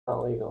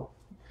not legal.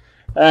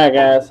 Alright,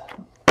 guys.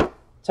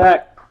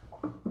 Tech.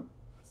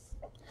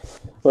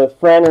 With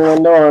Fran and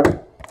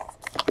Lindor.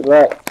 Good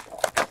luck.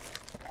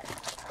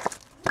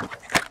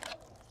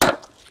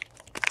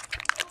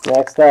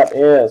 Next up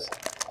is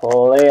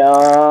playoff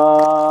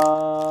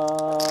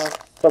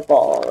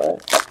football,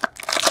 right?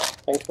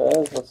 I think that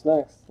is what's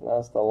next.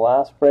 That's the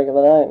last break of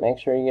the night. Make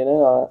sure you get in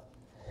on it.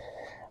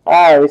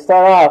 Alright, we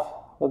start off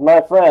with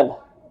my friend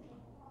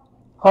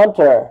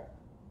Hunter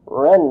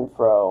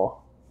Renfroe,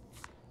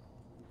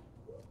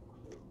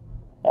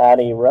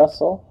 Addie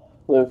Russell,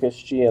 Lucas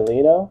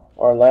Giolito,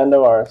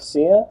 Orlando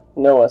Arcia,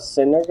 Noah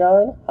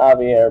Syndergaard,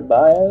 Javier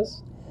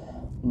Baez,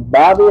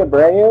 Bobby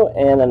Abreu,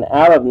 and an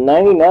out of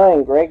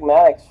 99, Greg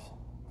Maddux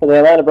for the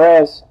Atlanta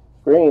Braves,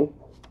 green.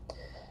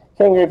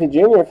 Ken Griffey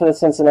Jr. for the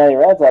Cincinnati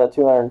Reds out of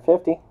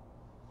 250.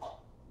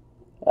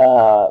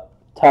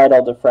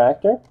 Title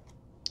diffractor.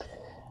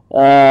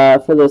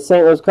 For the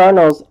St. Louis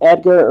Cardinals,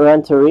 Edgar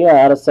Renteria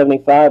out of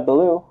 75,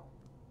 blue.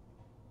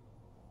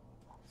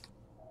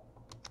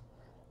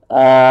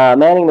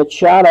 Manny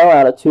Machado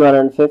out of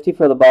 250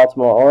 for the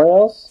Baltimore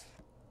Orioles.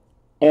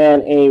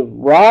 And a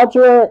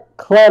Roger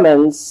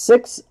Clemens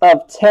 6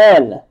 of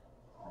 10.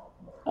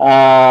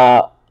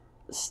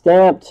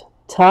 Stamped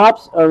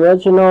Topps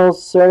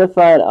Originals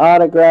Certified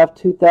Autograph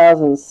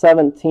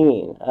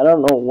 2017. I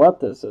don't know what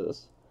this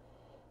is.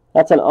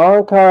 That's an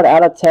on-card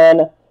out of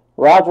 10.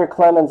 Roger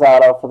Clemens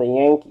auto for the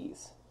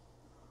Yankees.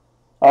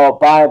 Oh,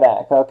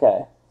 buyback.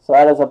 Okay. So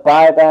that is a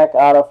buyback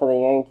auto for the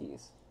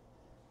Yankees.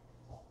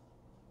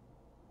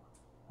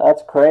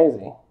 That's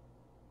crazy.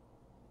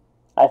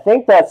 I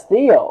think that's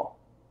Theo.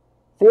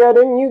 Theo,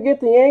 didn't you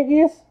get the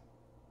Yankees?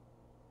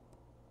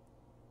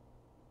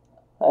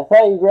 I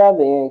thought you grabbed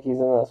the Yankees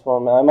in this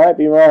one, man. I might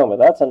be wrong, but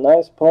that's a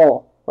nice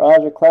pull.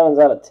 Roger Clemens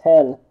out of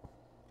 10.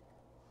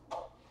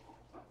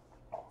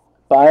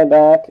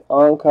 Buyback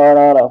on-card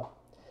auto.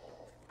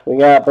 We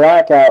got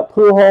blackout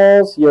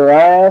Pujols,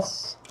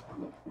 Urias,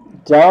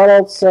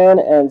 Donaldson,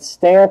 and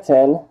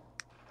Stanton.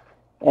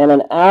 And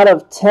an out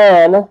of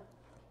 10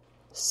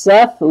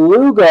 Seth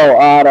Lugo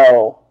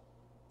auto.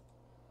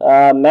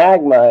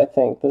 Magma, I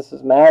think. This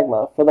is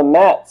Magma for the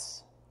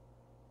Mets.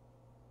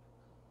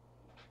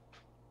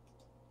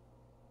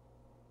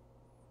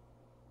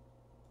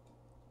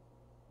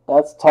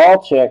 That's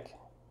Tall Chick.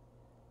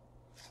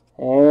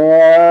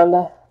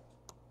 And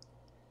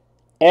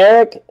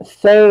Eric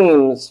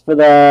Thames for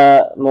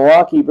the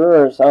Milwaukee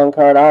Brewers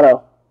on-card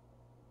auto.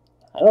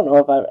 I don't know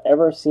if I've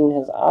ever seen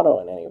his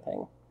auto in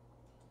anything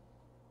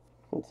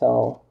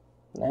until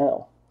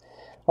now.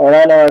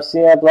 Orlando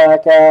Arcia,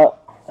 blackout.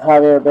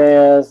 Javier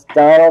Baez,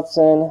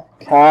 Donaldson,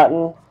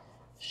 Cotton,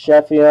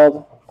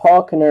 Sheffield,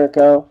 Paul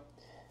Konerko,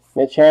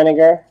 Mitch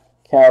Haniger,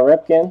 Cal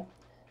Ripken,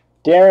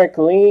 Derek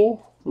Lee,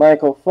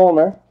 Michael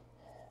Fulmer,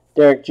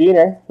 Derek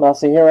Jeter,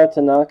 Masahiro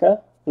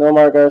Tanaka,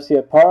 Nomar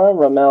Garciaparra,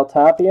 Ramel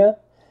Tapia,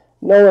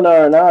 Nolan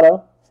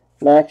Arenado,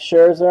 Max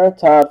Scherzer,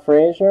 Todd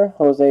Frazier,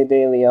 Jose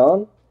De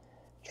Leon,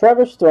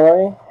 Trevor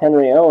Story,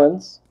 Henry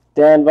Owens,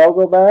 Dan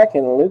Vogelbach,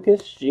 and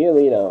Lucas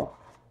Giolito.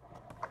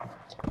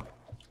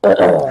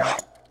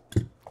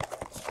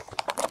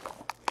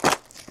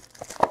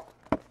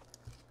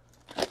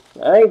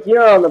 I think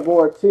you're on the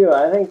board too.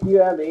 I think you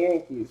have the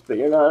Yankees, but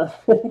you're not.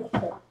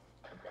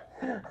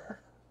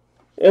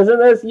 Isn't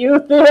this you,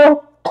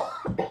 Theo?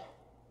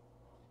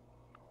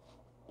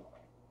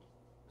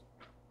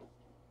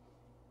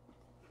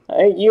 I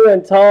think you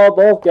and Tall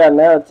both got an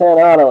out of 10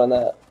 auto in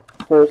that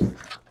first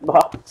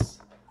box.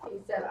 He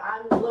said,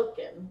 I'm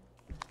looking.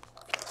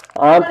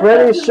 I'm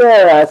pretty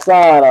sure I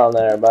saw it on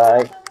there, but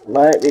I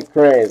might be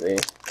crazy.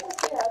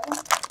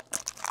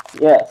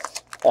 Yes.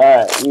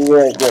 Alright, you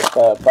really get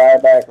the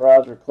buyback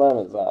Roger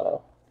Clemens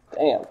auto.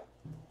 Damn.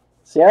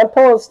 See, I'm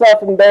pulling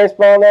stuff in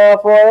baseball now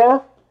for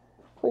you.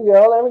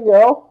 There we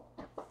go.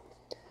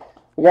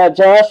 We got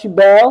Josh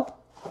Bell,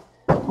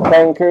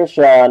 Clayton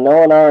Kershaw,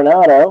 Nolan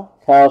Arenado,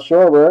 Kyle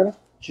Schwarber,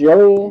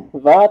 Joey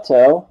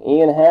Votto,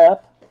 Ian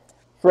Happ,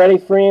 Freddie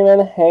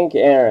Freeman, Hank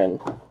Aaron.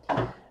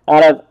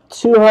 Out of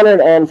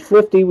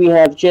 250, we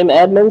have Jim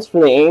Edmonds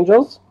for the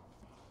Angels.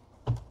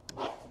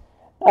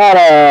 Out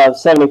of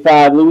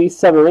 75, Luis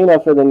Severino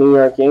for the New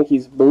York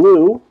Yankees,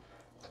 blue.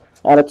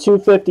 Out of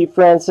 250,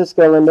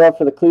 Francisco Lindor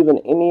for the Cleveland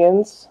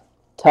Indians,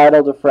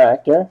 title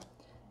diffractor.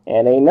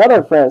 And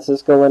another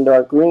Francisco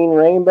Lindor green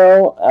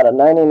rainbow out of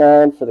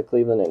 99 for the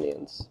Cleveland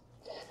Indians.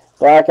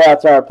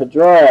 Blackouts are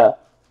Pedroia,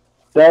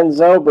 Ben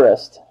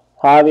Zobrist,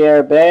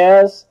 Javier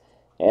Baez,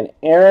 and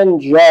Aaron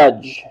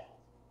Judge.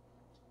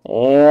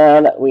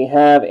 And we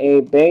have a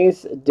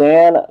base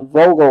Dan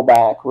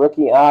Vogelbach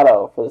rookie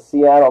auto for the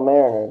Seattle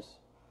Mariners.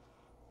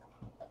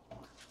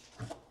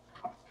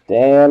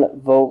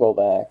 Dan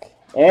Vogelbach.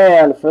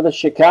 And for the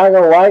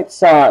Chicago White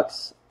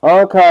Sox,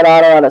 on-card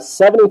auto out of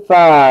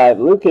 75,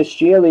 Lucas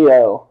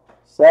Giolito.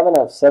 7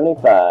 of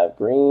 75,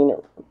 green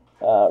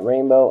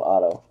rainbow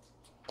auto.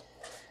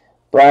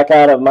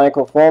 Blackout of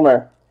Michael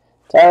Fulmer.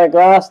 Tyler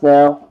Glass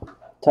now.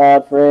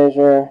 Todd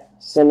Frazier,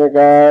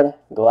 Syndergaard,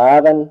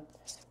 Glavine,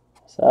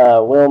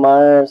 Will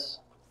Myers,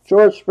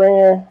 George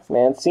Springer,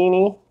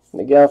 Mancini,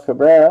 Miguel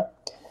Cabrera,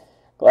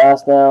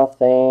 Glasnow,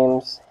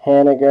 Thames,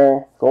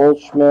 Haniger,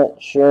 Goldschmidt,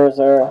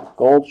 Scherzer,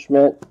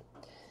 Goldschmidt,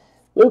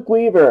 Luke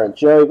Weaver,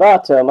 Joey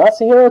Votto,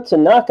 Masahiro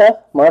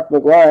Tanaka, Mark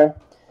McGwire,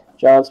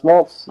 John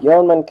Smoltz,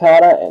 Yoan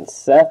Moncada, and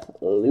Seth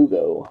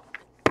Lugo.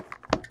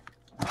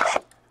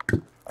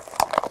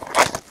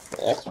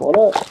 Next one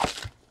up.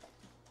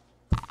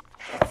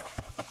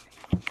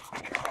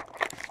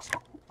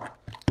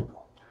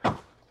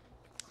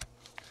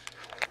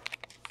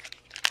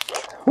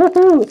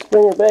 Woohoo!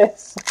 Springer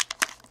base.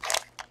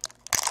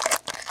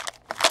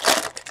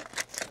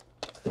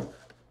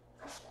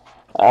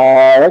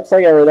 Looks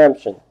like a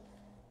redemption.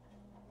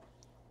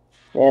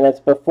 And it's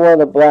before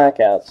the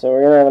blackout, so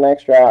we're going to have an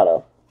extra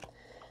auto.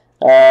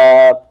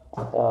 I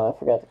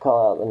forgot to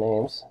call out the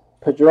names.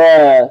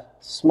 Pedroia,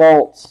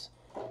 Smoltz,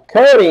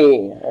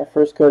 Cody, our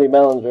first Cody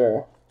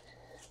Bellinger,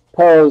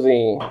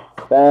 Posey,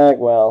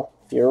 Bagwell,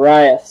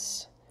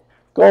 Urias,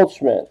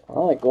 Goldschmidt. I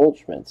like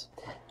Goldschmidt's.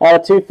 Out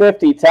of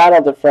 250,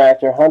 title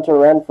diffractor, Hunter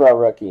Renfroe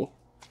rookie.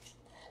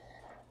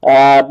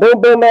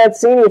 Boom Boom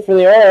Mancini for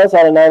the Orioles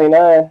out of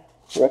 99,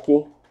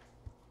 rookie.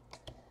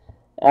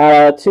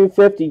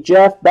 250,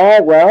 Jeff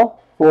Bagwell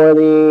for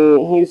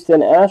the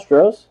Houston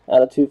Astros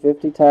out of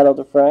 250, title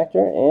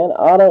diffractor. And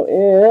auto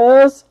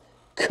is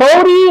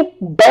Cody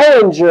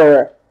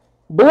Bellinger,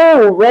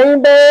 blue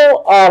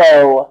rainbow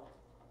auto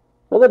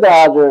for the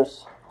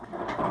Dodgers.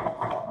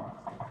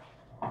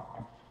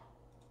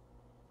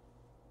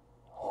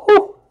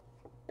 Whew.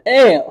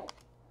 Damn.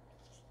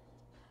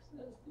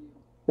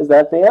 Is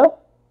that Theo?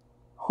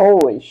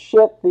 Holy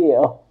shit,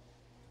 Theo.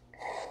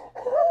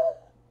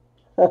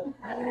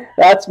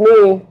 That's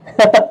me.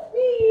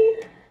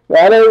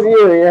 That is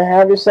you. You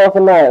have yourself a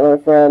night, my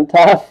friend.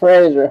 Todd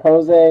Frazier,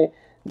 Jose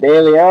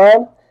De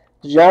Leon,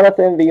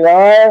 Jonathan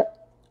Villar,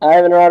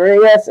 Ivan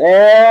Rodriguez,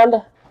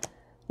 and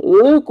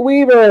Luke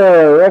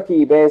Weaver,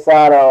 rookie base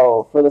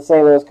auto for the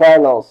St. Louis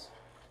Cardinals.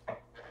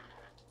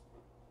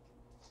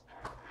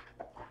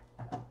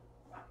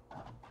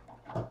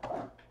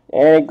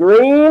 And a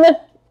green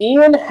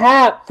Ian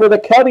Happ for the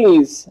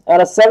Cubbies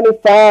out of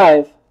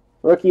 75,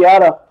 rookie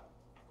auto.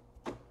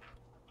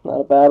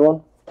 Not a bad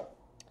one.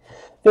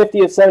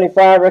 50 of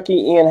 75, rookie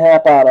Ian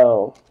Happ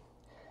auto.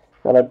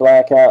 Another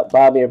blackout,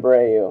 Bobby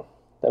Abreu.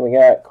 Then we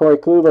got Corey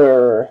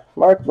Kluber,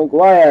 Mark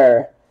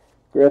McGwire,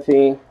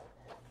 Griffey,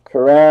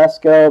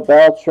 Carrasco,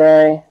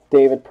 Beltre,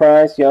 David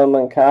Price, Yoan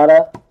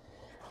Moncada,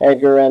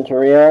 Edgar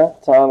Renteria,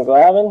 Tom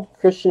Glavine,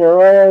 Christian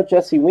Arroyo,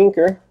 Jesse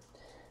Winker,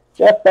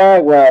 Jeff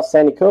Bagwell,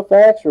 Sandy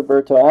Koufax,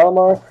 Roberto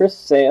Alomar, Chris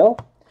Sale,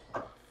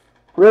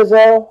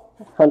 Rizzo,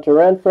 Hunter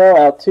Renfroe,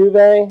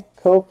 Altuve,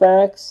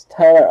 Koufax,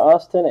 Tyler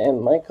Austin,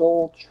 and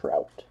Michael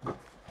Trout.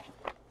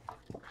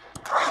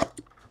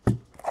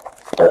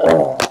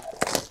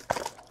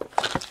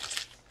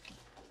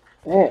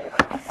 Man,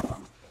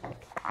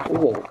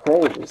 this is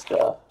crazy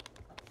stuff.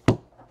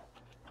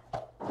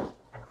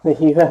 The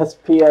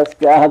USPS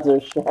gods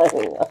are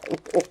shining on me.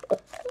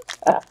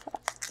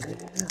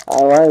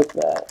 I like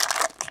that.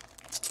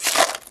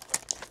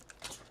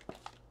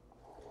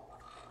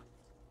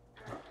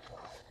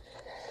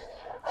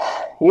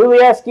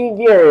 Ulieski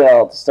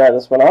Gurriel to start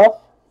this one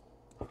off.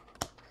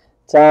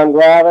 Tom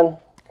Glavine,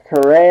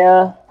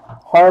 Correa,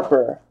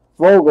 Harper,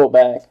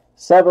 Vogelback,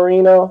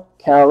 Severino,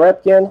 Cal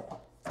Ripken,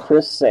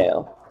 Chris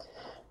Sale.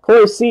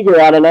 Corey Seager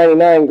out of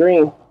 99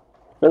 green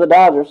for the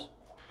Dodgers.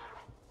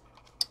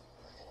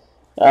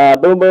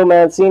 Boom Boom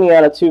Mancini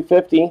out of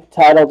 250,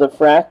 title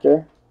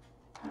diffractor.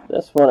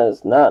 This one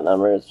is not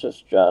numbered, it's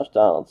just Josh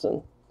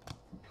Donaldson.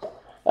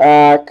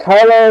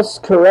 Carlos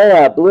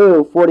Correa,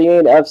 blue,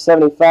 48 of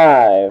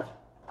 75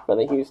 for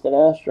the Houston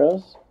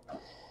Astros.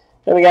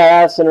 Then we got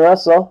Addison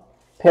Russell,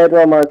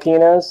 Pedro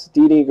Martinez,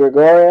 Didi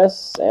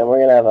Gregorius, and we're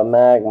going to have a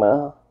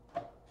Magma.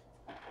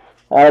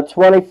 Out of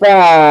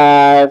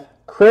 25,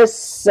 Chris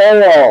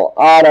Sale,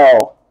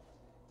 auto.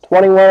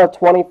 21 of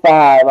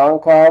 25, on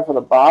card for the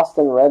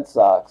Boston Red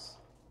Sox.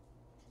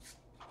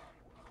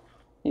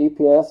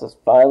 UPS has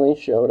finally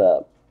showed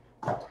up.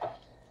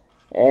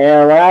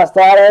 And last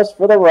autos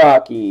for the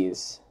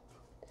Rockies.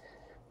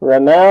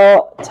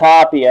 Ramel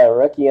Tapia,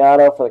 rookie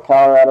auto for the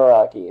Colorado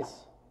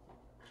Rockies.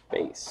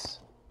 Base.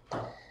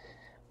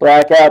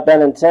 Blackout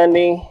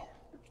Benintendi,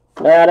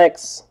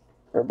 Maddox,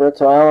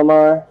 Roberto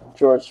Alomar,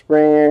 George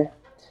Springer,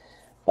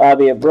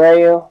 Bobby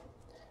Abreu,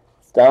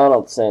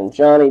 Donaldson,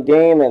 Johnny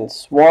Damon,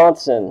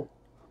 Swanson,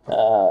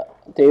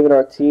 David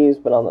Ortiz,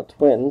 but on the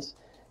Twins,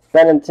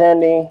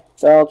 Benintendi,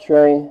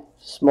 Beltre,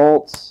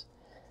 Smoltz,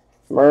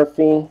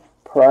 Murphy,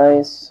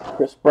 Price,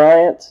 Chris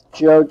Bryant,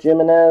 Joe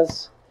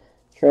Jimenez,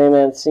 Trey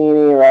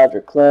Mancini, Roger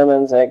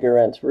Clemens, Edgar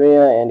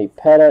Renteria, Andy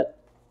Pettit,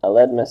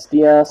 Aledmus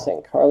Diaz,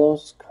 and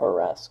Carlos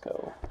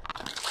Carrasco.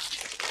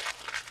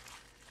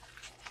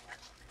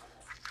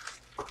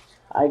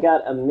 I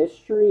got a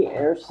mystery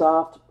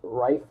airsoft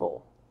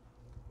rifle.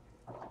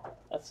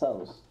 That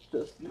sounds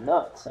just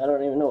nuts. I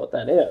don't even know what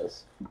that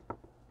is.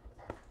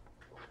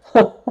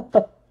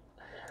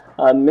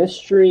 A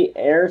mystery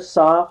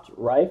airsoft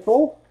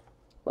rifle?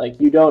 Like,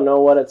 you don't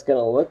know what it's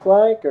gonna look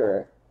like,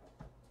 or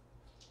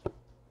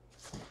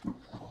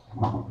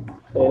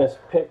they just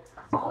picked.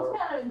 Sounds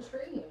kind of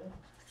intriguing.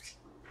 It's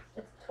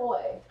a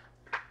toy.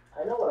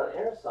 I know what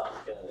an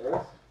airsoft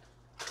gun is.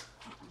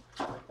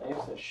 I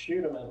used to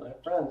shoot them at my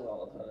friends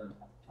all the time.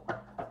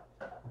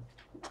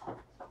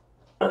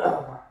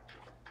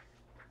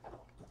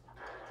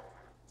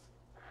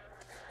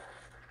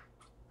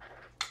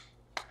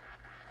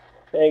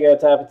 There you go,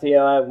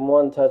 Tapatio. I have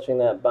one touching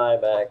that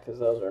buyback because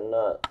those are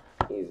not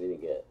easy to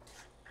get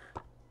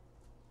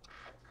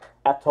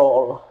at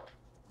all.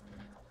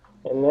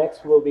 And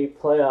next will be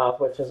playoff,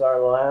 which is our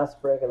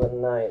last break of the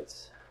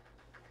night.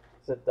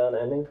 Is it done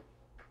ending?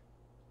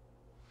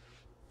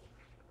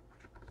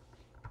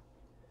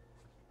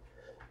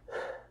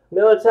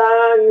 Miller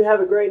time, you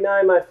have a great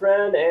night, my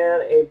friend,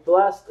 and a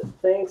blessed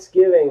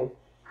Thanksgiving.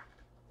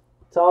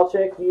 Tall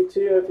Chick, you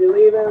too if you're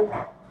leaving.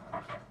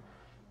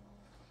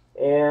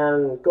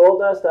 And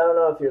Gold Dust, I don't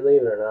know if you're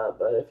leaving or not,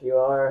 but if you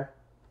are,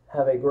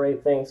 have a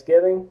great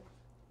Thanksgiving.